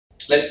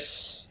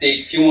let's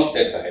take a few more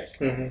steps ahead.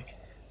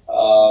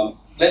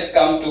 Let's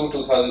come to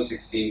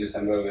 2016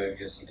 December, where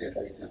we are seated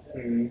right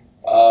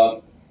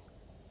now.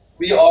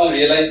 We all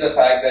realize the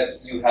fact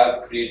that you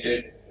have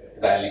created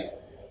value,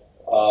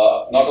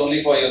 not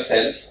only for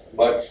yourself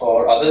but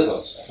for others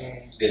also.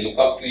 They look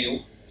up to you.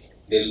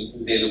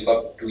 They look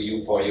up to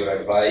you for your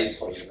advice,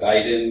 for your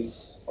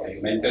guidance, for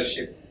your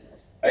mentorship,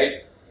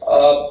 right?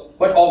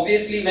 But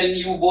obviously, when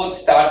you both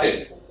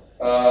started,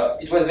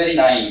 it was very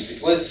naive.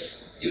 It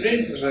was you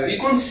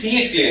couldn't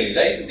see it clearly,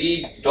 right?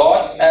 The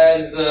dots,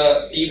 as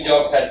Steve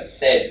Jobs had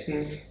said,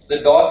 the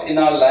dots in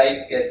our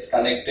life gets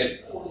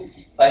connected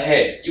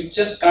ahead. You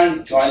just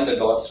can't join the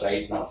dots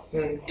right now.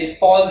 It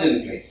falls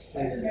in place.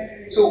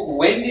 So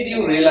when did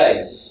you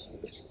realize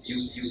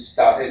you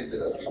started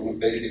from a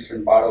very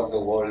different part of the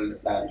world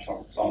than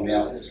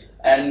Soumya,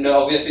 and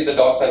obviously the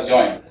dots have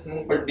joined.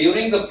 But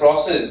during the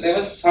process, there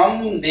was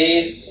some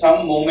day,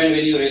 some moment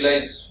when you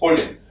realized, hold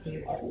it,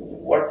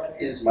 what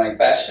is my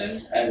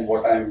passion and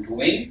what I'm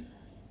doing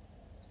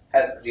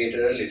has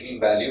created a little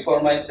value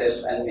for myself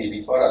and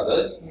maybe for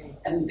others,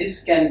 and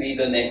this can be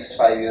the next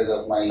 5 years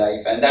of my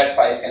life, and that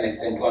 5 can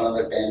extend to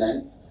another 10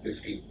 and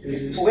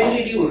 15. So when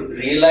did you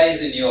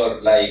realize in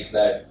your life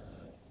that,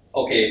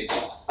 okay,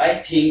 I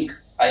think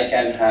I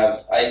can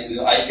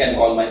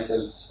call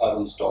myself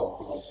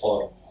ArunStockGuru?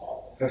 Or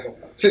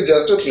so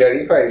just to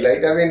clarify,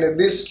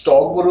 this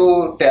Stock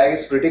Guru tag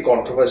is pretty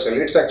controversial.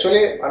 It's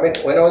actually,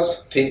 when I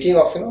was thinking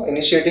of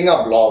initiating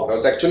a blog, I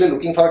was actually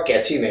looking for a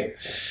catchy name.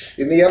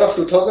 In the year of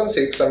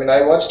 2006,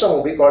 I watched a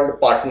movie called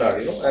Partner,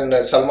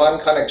 and Salman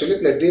Khan actually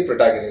played the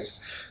protagonist.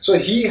 So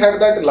he had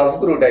that Love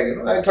Guru tag,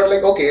 I thought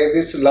okay,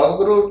 this Love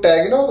Guru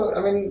tag,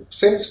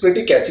 seems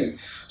pretty catchy.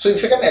 So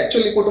if you can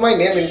actually put my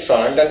name in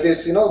front and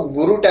this,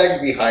 Guru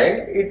tag behind,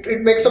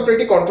 it makes a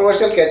pretty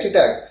controversial, catchy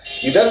tag.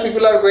 Either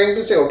people are going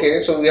to say, okay,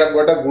 so we have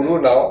got a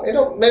guru now,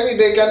 maybe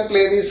they can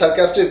play the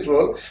sarcastic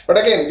role. But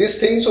again, these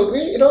things would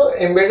be,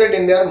 embedded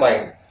in their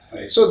mind.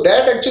 Right. So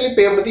that actually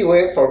paved the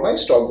way for my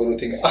Stock Guru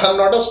thing. I am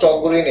not a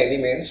Stock Guru in any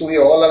means. We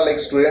all are like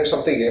students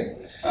of the game.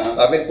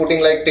 I've been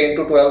putting like 10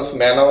 to 12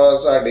 man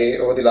hours a day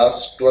over the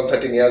last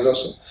 12-13 years or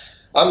so.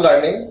 I'm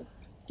learning.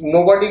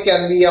 Nobody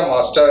can be a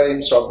master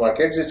in stock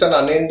markets. It's an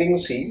unending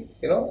sea.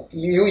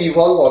 You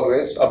evolve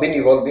always. I've been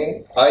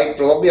evolving. I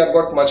probably have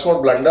got much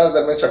more blunders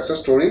than my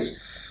success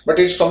stories, but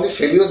it's from the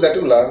failures that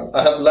you learn.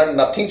 I have learned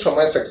nothing from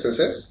my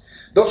successes.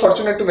 Though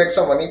fortunate to make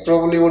some money,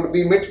 probably would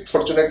be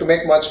fortunate to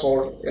make much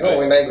more, right,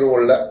 when I grow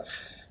older.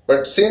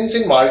 But since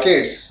in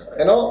markets,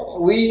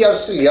 we are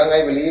still young,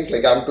 I believe,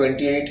 like I'm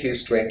 28,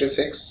 he's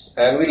 26,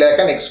 and we lack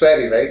an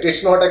expiry, right?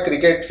 It's not a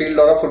cricket field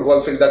or a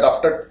football field that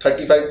after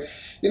 35,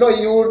 you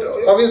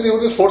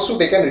would be forced to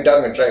take a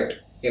retirement, right?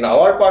 In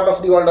our part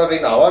of the world or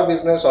in our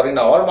business or in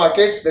our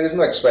markets, there is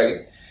no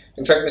expiry.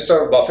 In fact,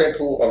 Mr. Buffett,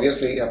 who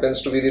obviously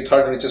happens to be the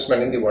third richest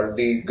man in the world,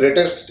 the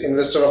greatest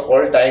investor of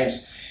all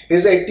times,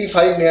 is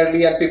 85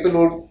 nearly, and people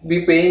would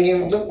be paying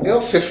him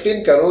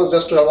 15 crores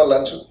just to have a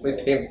lunch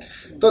with him.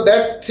 So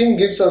that thing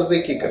gives us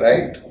the kick,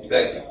 right?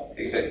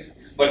 Exactly.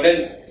 But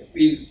then,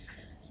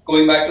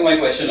 going back to my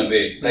question a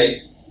bit,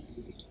 like,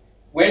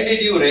 when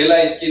did you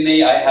realize, I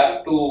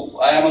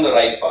am on the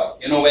right path?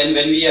 When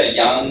we are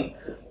young,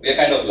 we are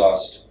kind of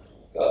lost.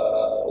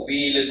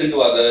 We listen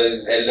to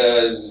others,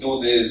 elders,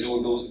 do this,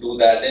 do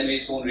that. Then we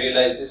soon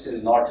realize this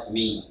is not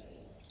me.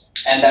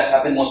 And that's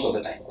happened most of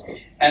the time.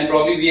 And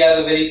probably we are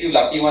the very few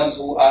lucky ones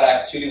who are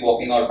actually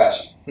walking our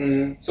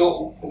passion.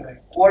 So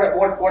what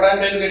I'm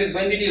trying to get is,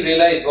 when did you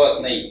realize,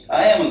 boss,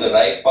 I am on the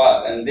right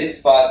path, and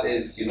this path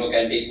is,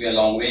 can take me a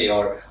long way,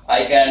 or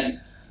I can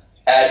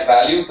add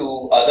value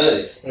to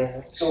others.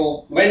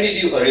 So when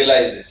did you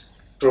realize this?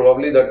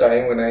 Probably the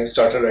time when I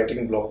started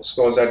writing blogs,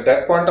 because at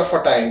that point of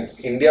a time,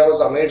 India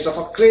was amidst of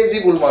a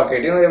crazy bull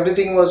market.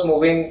 Everything was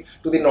moving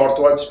to the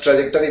northwards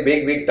trajectory,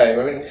 big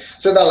time.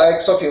 So the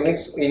likes of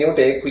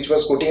Unitech, which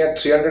was quoting at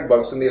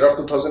 $300 in the year of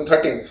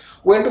 2013,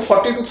 went to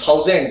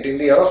 42,000 in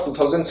the year of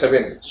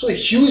 2007. So a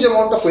huge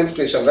amount of wealth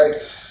creation,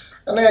 right?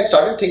 And I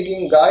started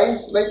thinking,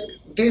 guys, like,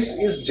 this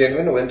is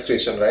genuine wealth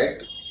creation,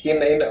 right?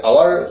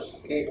 Our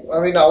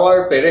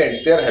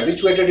parents, they are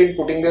habituated in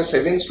putting their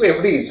savings to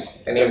FDs,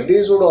 and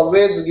FDs would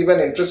always give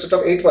an interest rate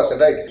of 8%,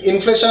 right?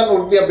 Inflation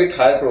would be a bit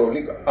higher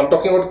probably. I'm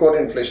talking about core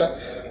inflation.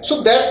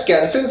 So that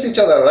cancels each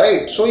other,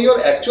 right? So your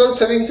actual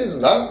savings is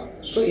none.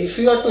 So if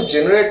you are to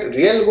generate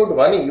real good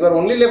money, you are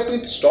only left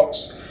with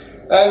stocks.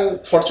 And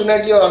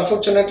fortunately or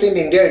unfortunately in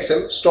India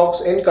itself,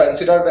 stocks ain't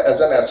considered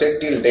as an asset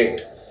till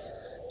date.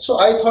 So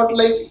I thought,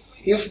 like,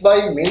 if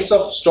by means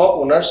of stock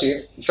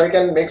ownership, if I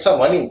can make some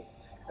money,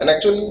 and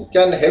actually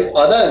can help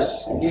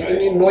others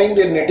in knowing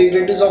the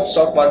nitty-gritties of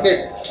stock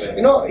market,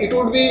 it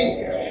would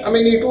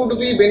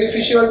be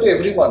beneficial to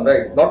everyone,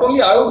 right? Not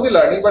only I would be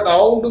learning, but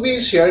I would be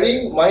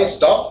sharing my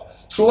stuff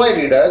through my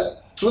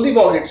readers, through the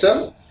blog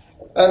itself,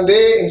 and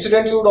they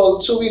incidentally would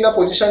also be in a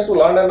position to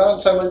learn and earn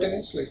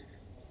simultaneously.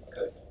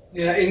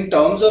 Yeah, in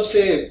terms of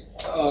say,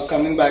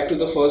 coming back to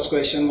the first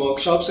question,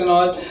 workshops and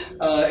all,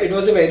 it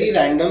was a very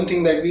random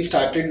thing that we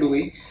started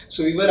doing.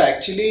 So we were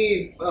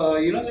actually,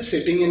 just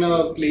sitting in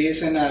a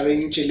place and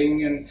having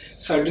chilling, and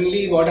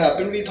suddenly what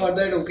happened? We thought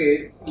that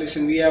okay,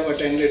 listen, we have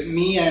attended,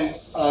 me and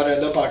our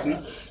other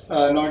partner,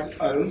 not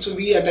Arun. So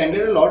we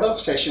attended a lot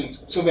of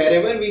sessions. So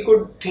wherever we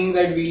could think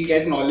that we'll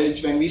get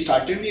knowledge, when we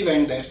started, we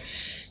went there,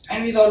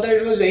 and we thought that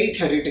it was very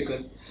theoretical,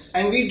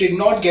 and we did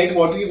not get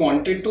what we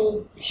wanted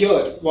to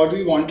hear, what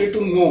we wanted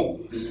to know.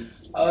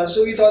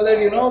 So we thought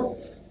that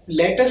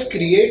let us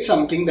create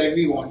something that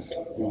we want.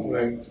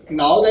 Right.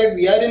 Now that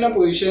we are in a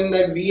position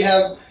that we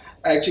have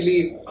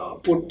actually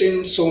put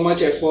in so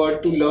much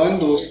effort to learn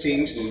those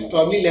things,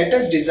 probably let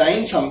us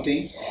design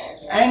something.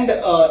 And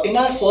in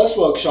our first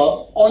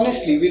workshop,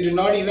 honestly, we did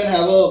not even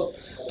have a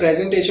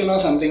presentation or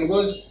something. It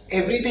was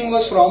everything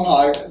was from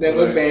heart. There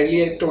were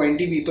barely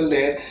 20 people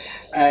there,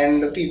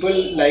 and people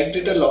liked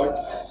it a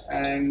lot.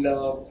 And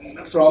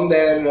from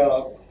there,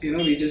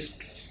 we just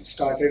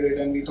started it,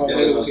 and we thought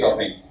there was no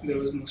stopping. There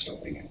was no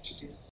stopping actually.